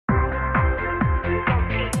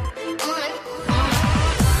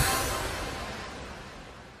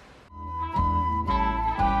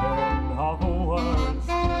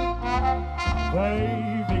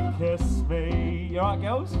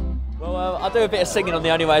else? Well, I do a bit of singing on the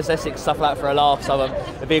Only Way is Essex, stuff like that for a laugh, so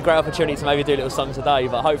it'd be a great opportunity to maybe do little songs a day,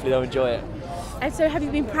 but hopefully they'll enjoy it. And so have you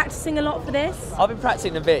been practising a lot for this? I've been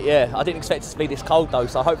practising a bit, yeah. I didn't expect it to be this cold though,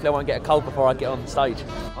 so hopefully I won't get a cold before I get on stage.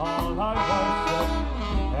 All I worship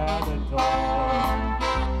and adore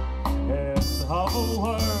in humble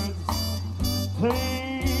words,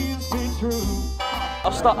 please be true.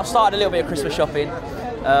 I've started a little bit of Christmas shopping.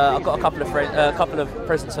 I've got a couple of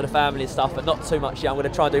presents for the family and stuff, but not too much yet. I'm going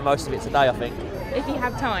to try and do most of it today, I think. If you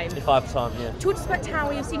have time. If I have time, yeah. Talk to us about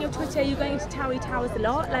TOWIE. I've seen your Twitter. You're going to TOWIE Towers a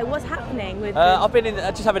lot. Like, what's happening with? I've been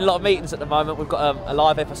just having a lot of meetings at the moment. We've got a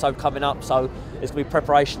live episode coming up, so there's going to be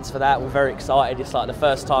preparations for that. We're very excited. It's like the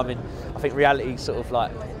first time in, I think, reality sort of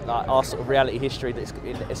like our sort of reality history that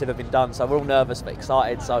it's ever been done. So we're all nervous but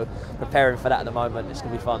excited. So preparing for that at the moment. It's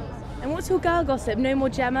going to be fun. And what's your girl gossip? No more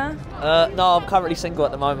Gemma? No, I'm currently single at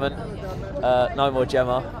the moment. No more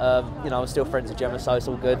Gemma. You know, I'm still friends with Gemma, so it's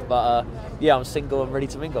all good. But yeah, I'm single and ready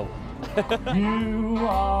to mingle. You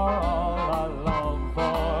are all I long for,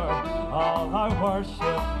 all I worship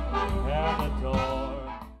and adore.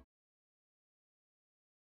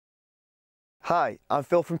 Hi, I'm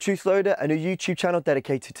Phil from Truth Loader, a new YouTube channel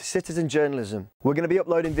dedicated to citizen journalism. We're going to be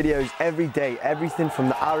uploading videos every day, everything from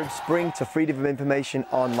the Arab Spring to freedom of information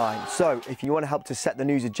online. So if you want to help to set the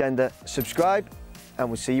news agenda, subscribe and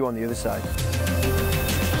we'll see you on the other side.